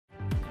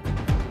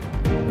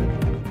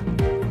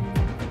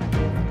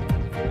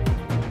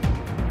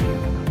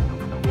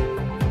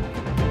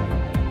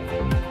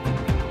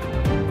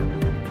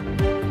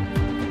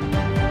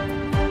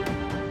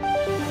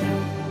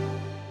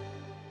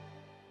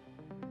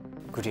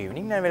Good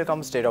evening and welcome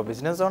to State of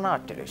Business on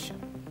Art Television.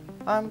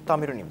 I'm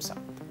Tamiru Nimsa.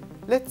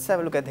 Let's have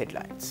a look at the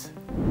headlines.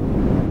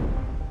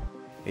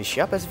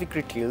 Asia Pacific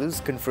Retailers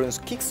Conference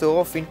kicks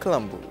off in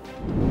Colombo.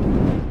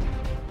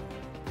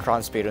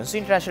 Transparency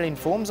International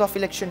informs of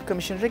Election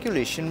Commission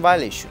regulation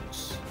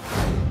violations.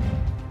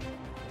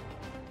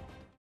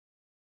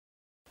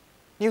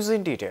 News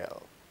in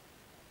detail.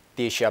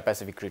 The Asia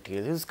Pacific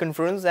Retailers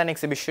Conference and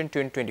Exhibition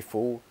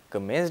 2024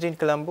 commenced in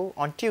Colombo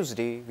on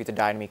Tuesday with a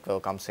dynamic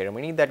welcome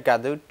ceremony that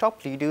gathered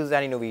top leaders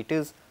and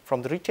innovators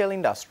from the retail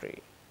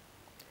industry.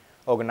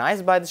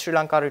 Organized by the Sri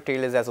Lanka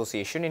Retailers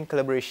Association in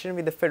collaboration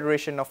with the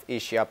Federation of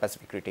Asia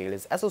Pacific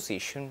Retailers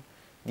Association,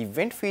 the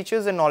event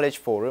features a knowledge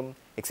forum,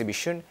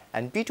 exhibition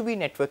and B2B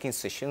networking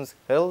sessions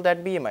held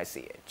at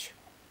BMICH.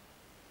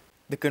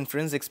 The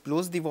conference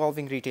explores the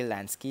evolving retail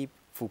landscape,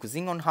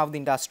 focusing on how the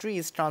industry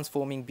is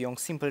transforming beyond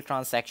simple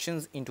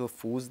transactions into a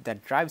force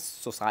that drives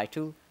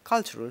societal,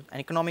 cultural and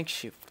economic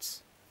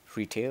shifts.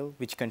 Retail,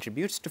 which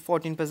contributes to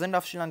 14%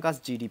 of Sri Lanka's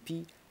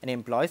GDP and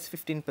employs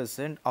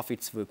 15% of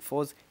its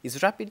workforce,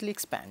 is rapidly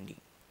expanding.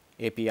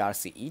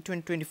 APRCE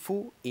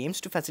 2024 aims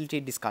to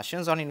facilitate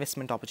discussions on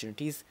investment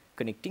opportunities,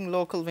 connecting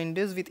local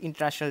vendors with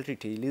international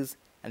retailers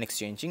and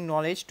exchanging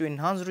knowledge to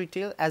enhance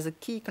retail as a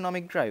key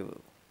economic driver.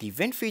 The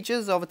event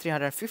features over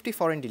 350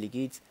 foreign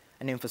delegates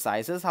and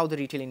emphasizes how the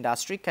retail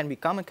industry can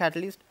become a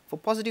catalyst for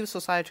positive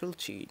societal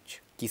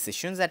change. Key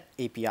sessions at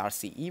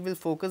APRCE will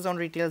focus on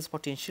retail's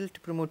potential to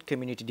promote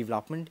community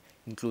development,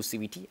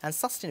 inclusivity and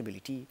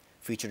sustainability,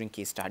 featuring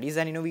case studies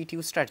and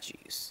innovative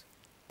strategies.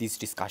 These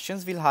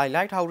discussions will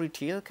highlight how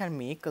retail can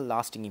make a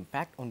lasting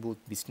impact on both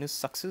business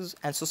success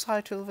and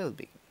societal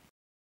well-being.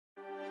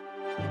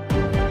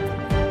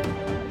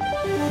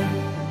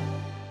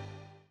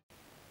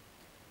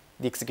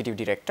 The Executive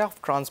Director of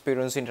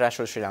Transparency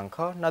International Sri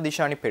Lanka,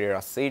 Nadishani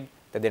Perera, said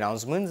that the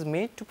announcements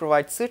made to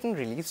provide certain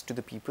reliefs to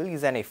the people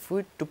is an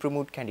effort to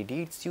promote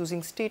candidates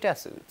using state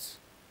assets.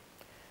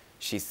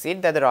 She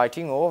said that the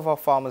writing off of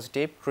farmers'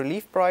 debt,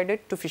 relief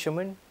provided to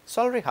fishermen,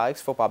 salary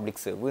hikes for public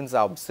servants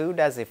are observed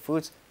as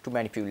efforts to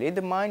manipulate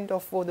the mind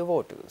of the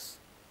voters.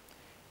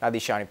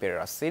 Nadishani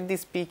Perera said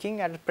this speaking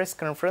at a press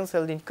conference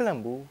held in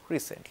Colombo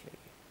recently.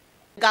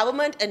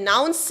 Government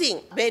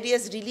announcing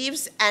various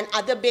reliefs and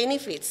other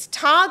benefits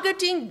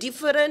targeting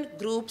different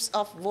groups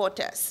of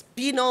voters.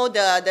 We know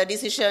the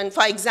decision,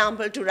 for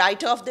example, to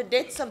write off the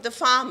debts of the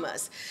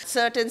farmers,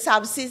 certain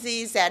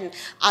subsidies and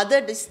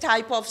other this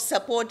type of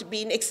support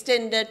being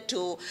extended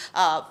to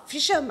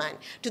fishermen,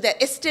 to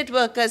the estate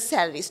workers'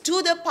 salaries,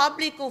 to the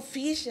public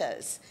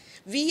officials.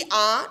 We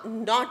are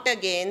not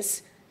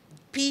against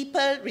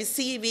people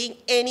receiving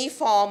any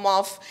form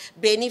of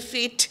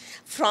benefit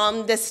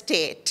from the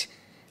state.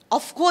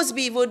 Of course,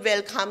 we would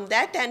welcome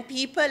that, and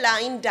people are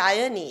in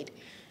dire need.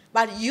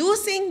 But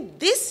using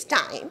this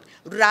time,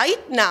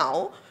 right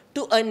now,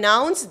 to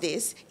announce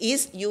this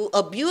is you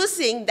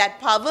abusing that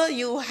power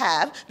you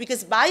have,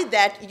 because by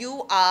that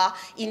you are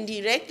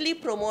indirectly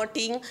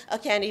promoting a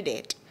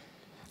candidate.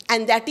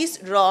 And that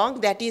is wrong,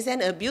 that is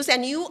an abuse,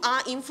 and you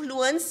are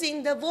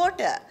influencing the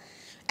voter.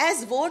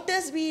 As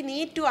voters, we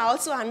need to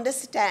also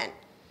understand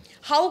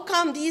how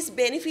come these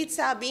benefits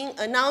are being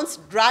announced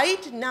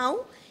right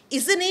now.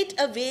 Isn't it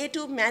a way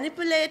to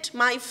manipulate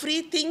my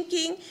free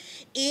thinking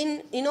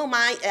in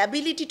my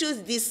ability to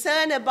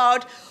discern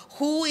about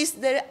who is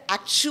the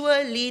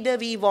actual leader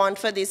we want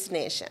for this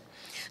nation?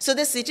 So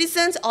the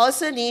citizens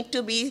also need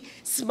to be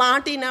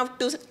smart enough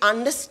to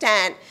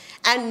understand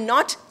and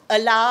not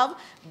allow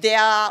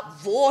their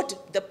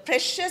vote, the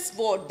precious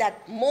vote,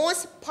 that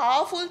most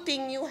powerful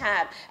thing you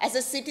have as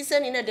a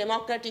citizen in a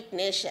democratic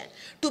nation,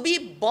 to be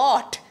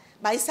bought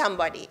by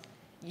somebody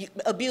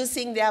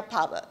abusing their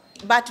power.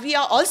 But we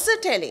are also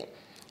telling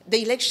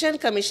the Election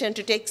Commission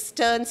to take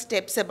stern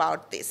steps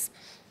about this.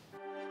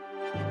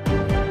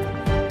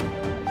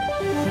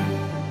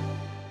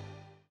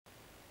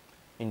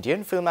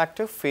 Indian film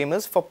actor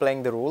famous for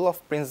playing the role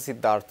of Prince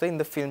Siddhartha in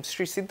the film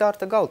Sri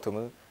Siddhartha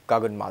Gautama,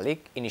 Gagan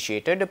Malik,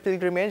 initiated a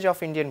pilgrimage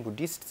of Indian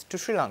Buddhists to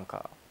Sri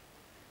Lanka.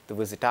 The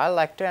versatile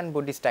actor and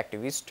Buddhist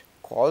activist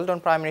called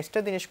on Prime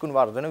Minister Dinesh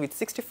Gunawardena with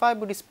 65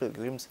 Buddhist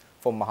pilgrims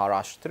from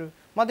Maharashtra,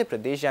 Madhya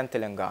Pradesh and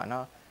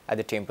Telangana at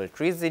the temple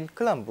trees in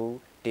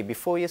Colombo day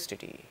before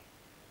yesterday.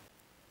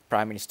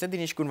 Prime Minister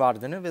Dinesh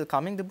Gunawardena,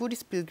 welcoming the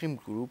Buddhist pilgrim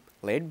group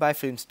led by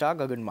film star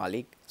Gagan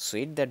Malik,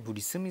 said that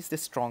Buddhism is the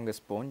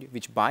strongest bond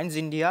which binds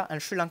India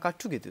and Sri Lanka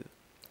together.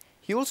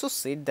 He also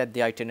said that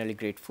they are eternally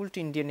grateful to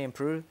Indian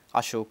Emperor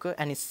Ashoka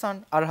and his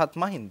son Arhat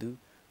Mahindu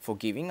for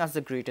giving us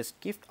the greatest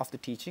gift of the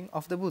teaching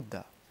of the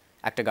Buddha.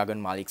 Actor Gagan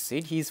Malik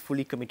said he is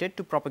fully committed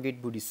to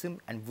propagate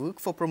Buddhism and work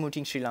for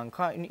promoting Sri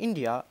Lanka in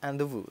India and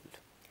the world.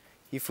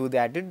 He further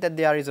added that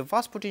there is a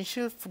vast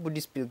potential for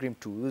Buddhist pilgrim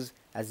tours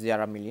as there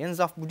are millions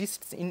of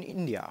Buddhists in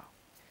India.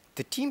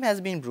 The team has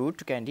been brought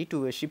to Kandy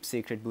to worship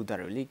sacred Buddha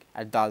relic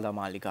at Dalda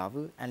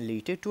Maligawa and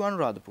later to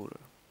Anuradhapura.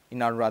 In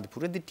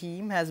Anuradhapura, the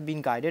team has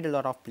been guided a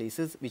lot of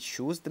places which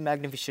shows the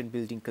magnificent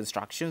building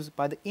constructions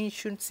by the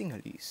ancient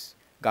Sinhalese.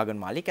 Gagan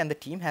Malik and the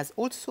team has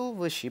also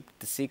worshipped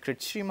the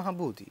sacred Sri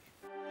Mahabodhi.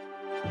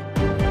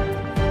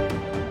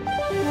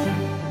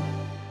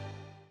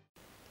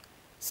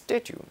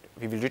 Stay tuned.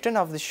 We will return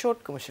after this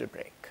short commercial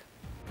break.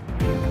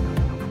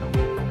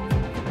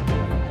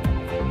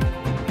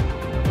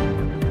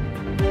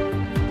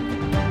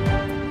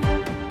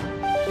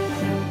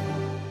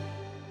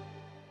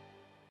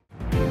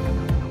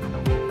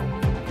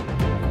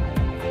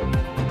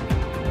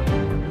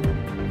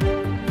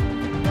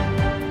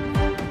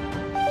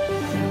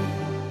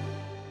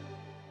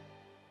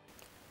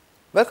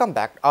 Welcome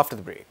back after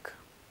the break.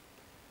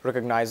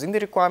 Recognizing the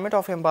requirement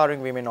of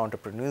empowering women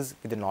entrepreneurs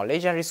with the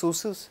knowledge and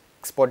resources,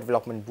 Export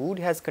Development Board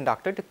has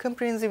conducted a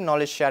comprehensive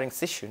knowledge sharing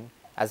session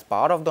as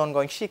part of the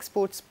ongoing She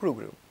Exports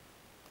program.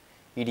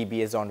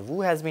 EDB's Rendezvous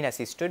has been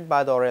assisted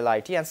by the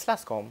RLIT and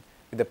SLASCOM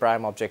with the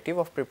prime objective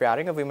of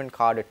preparing a women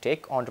cadre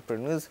tech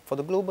entrepreneurs for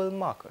the global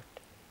market.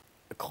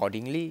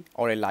 Accordingly,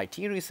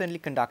 RLIT recently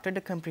conducted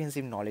a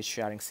comprehensive knowledge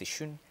sharing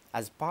session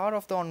as part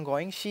of the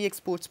ongoing She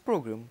Exports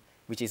program,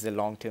 which is a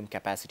long-term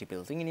capacity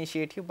building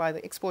initiative by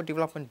the Export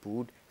Development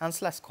Board and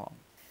SLASCOM.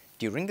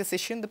 During the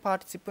session, the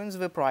participants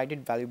were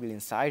provided valuable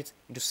insights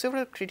into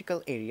several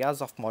critical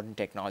areas of modern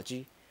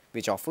technology,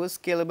 which offers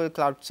scalable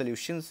cloud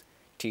solutions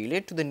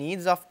tailored to the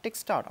needs of tech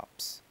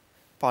startups.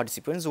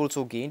 Participants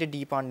also gained a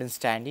deep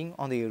understanding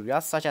on the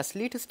areas such as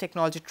latest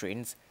technology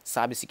trends,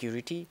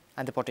 cybersecurity,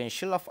 and the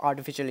potential of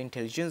artificial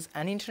intelligence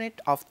and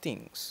Internet of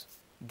Things.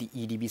 The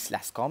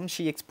EDB/SLASCOM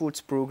She Exports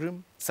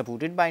program,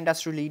 supported by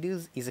industry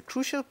leaders, is a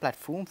crucial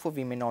platform for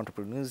women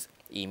entrepreneurs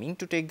aiming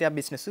to take their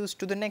businesses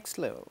to the next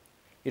level.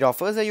 It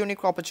offers a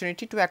unique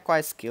opportunity to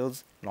acquire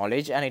skills,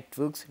 knowledge, and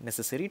networks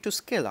necessary to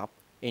scale up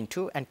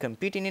into and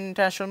compete in an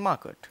international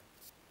market.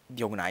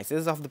 The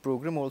organizers of the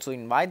program also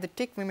invite the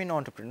tech women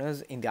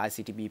entrepreneurs in the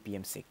ICT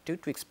BPM sector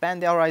to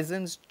expand their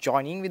horizons,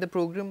 joining with the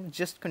program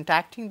just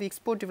contacting the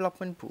Export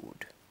Development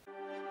Board.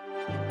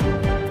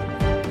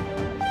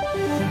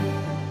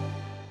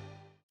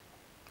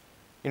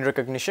 In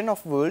recognition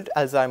of World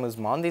Alzheimer's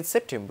Month in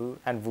September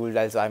and World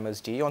Alzheimer's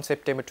Day on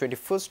September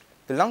 21st,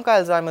 the Lanka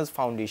Alzheimer's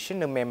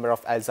Foundation, a member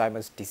of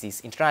Alzheimer's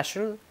Disease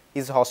International,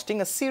 is hosting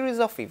a series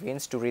of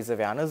events to raise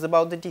awareness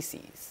about the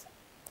disease.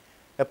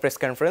 A press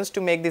conference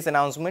to make this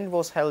announcement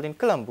was held in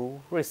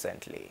Colombo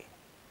recently.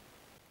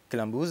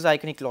 Colombo's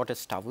iconic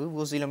Lotus Tower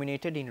was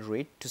illuminated in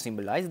red to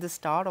symbolize the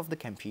start of the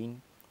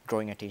campaign,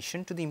 drawing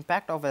attention to the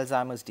impact of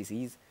Alzheimer's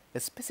disease, a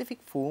specific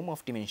form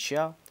of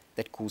dementia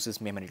that causes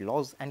memory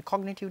loss and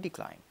cognitive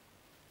decline.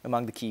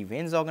 Among the key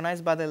events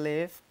organized by the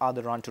LAF are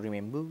the Run to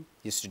Remember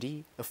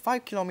yesterday, a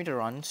 5-kilometer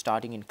run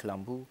starting in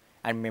Colombo,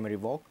 and Memory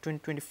Walk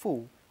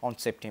 2024 on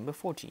September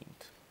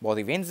 14th. Both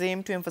events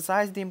aim to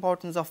emphasize the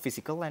importance of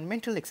physical and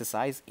mental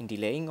exercise in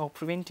delaying or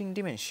preventing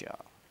dementia.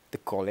 The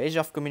College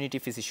of Community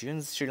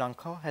Physicians Sri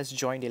Lanka has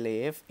joined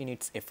LAF in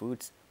its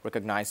efforts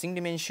recognizing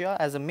dementia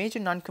as a major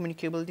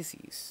non-communicable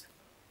disease.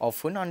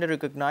 Often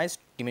under-recognized,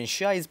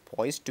 dementia is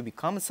poised to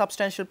become a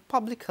substantial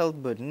public health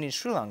burden in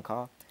Sri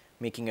Lanka,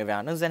 making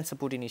awareness and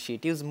support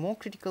initiatives more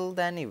critical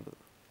than ever.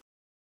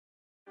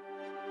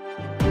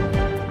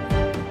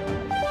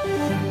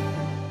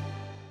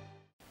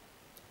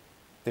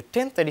 The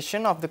 10th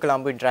edition of the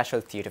Colombo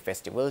International Theatre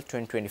Festival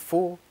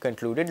 2024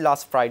 concluded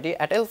last Friday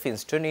at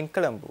Elphinstone in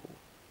Colombo.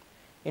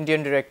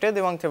 Indian director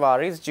Devang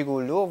Tewari's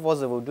Gigolo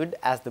was awarded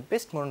as the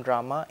Best Modern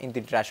Drama in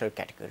the international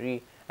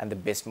category and the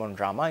Best Modern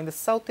Drama in the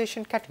South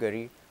Asian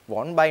category,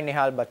 won by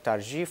Nehal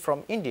Bhattarji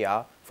from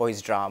India for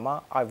his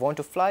drama I Want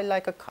to Fly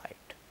Like a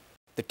Kite.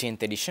 The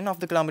 10th edition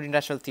of the Colombo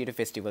International Theatre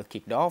Festival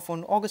kicked off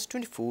on August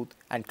 24th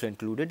and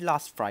concluded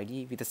last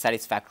Friday with a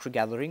satisfactory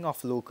gathering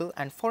of local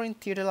and foreign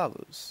theatre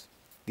lovers.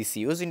 This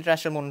year's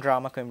international modern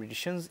drama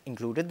competitions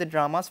included the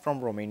dramas from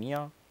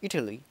Romania,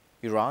 Italy,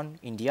 Iran,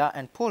 India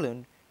and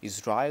Poland,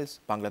 Israel,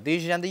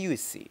 Bangladesh and the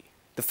USA.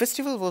 The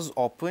festival was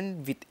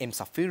opened with M.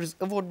 Safir's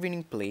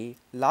award-winning play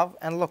Love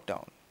and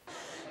Lockdown.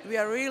 We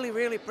are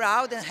really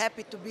proud and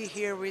happy to be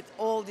here with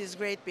all these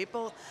great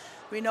people.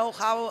 We know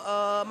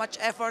how much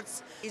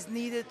efforts is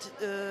needed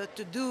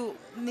to do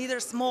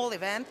neither small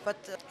event,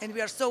 and we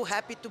are so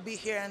happy to be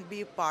here and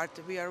be a part.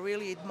 We are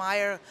really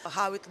admire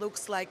how it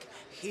looks like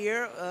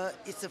here.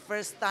 It's the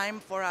first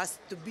time for us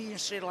to be in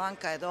Sri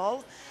Lanka at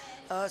all.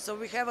 So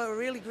we have a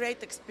really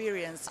great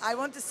experience. I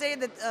want to say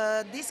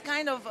that these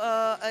kind of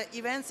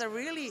events are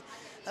really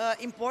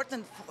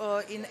important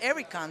in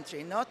every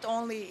country, not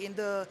only in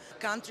the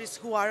countries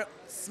who are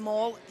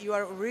small. You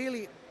are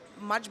really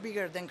much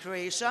bigger than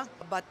Croatia,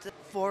 but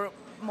for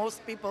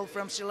most people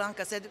from Sri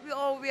Lanka said,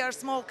 oh, we are a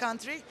small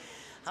country.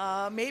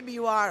 Maybe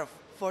you are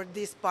for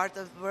this part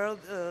of the world,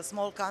 a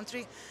small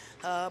country,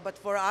 but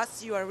for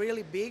us you are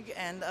really big,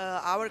 and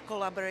our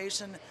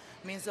collaboration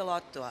means a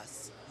lot to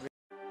us.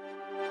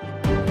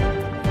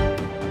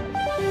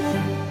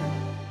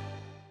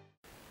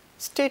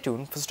 Stay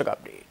tuned for stock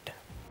update.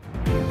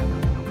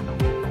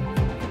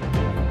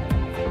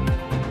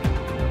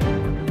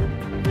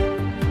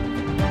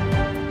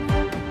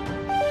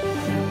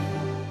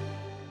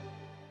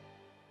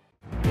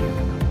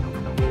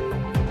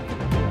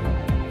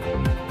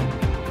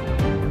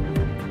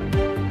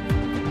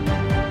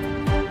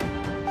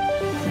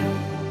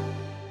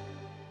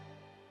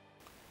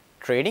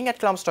 Trading at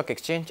Colombo Stock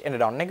Exchange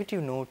ended on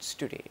negative notes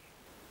today.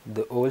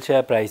 The All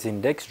Share Price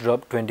Index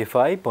dropped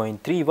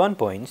 25.31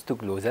 points to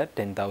close at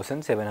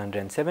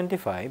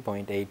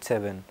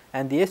 10,775.87,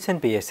 and the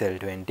S&P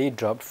SL20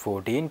 dropped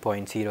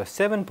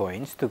 14.07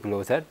 points to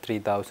close at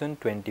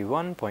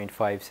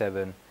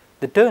 3,021.57.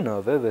 The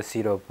turnover was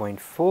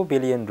 0.4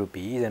 billion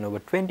rupees and over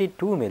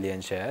 22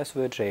 million shares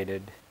were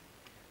traded.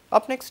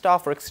 Up next are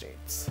forex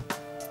rates.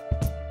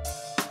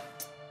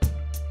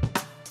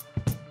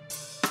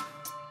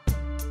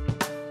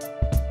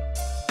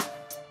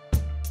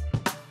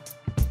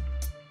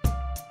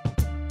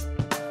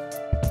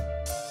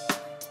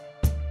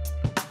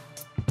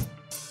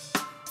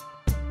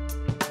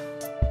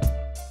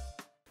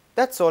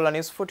 That's all our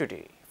news for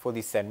today. For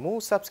this and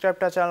more, subscribe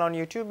to our channel on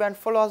YouTube and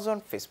follow us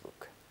on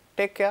Facebook.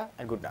 Take care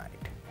and good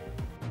night.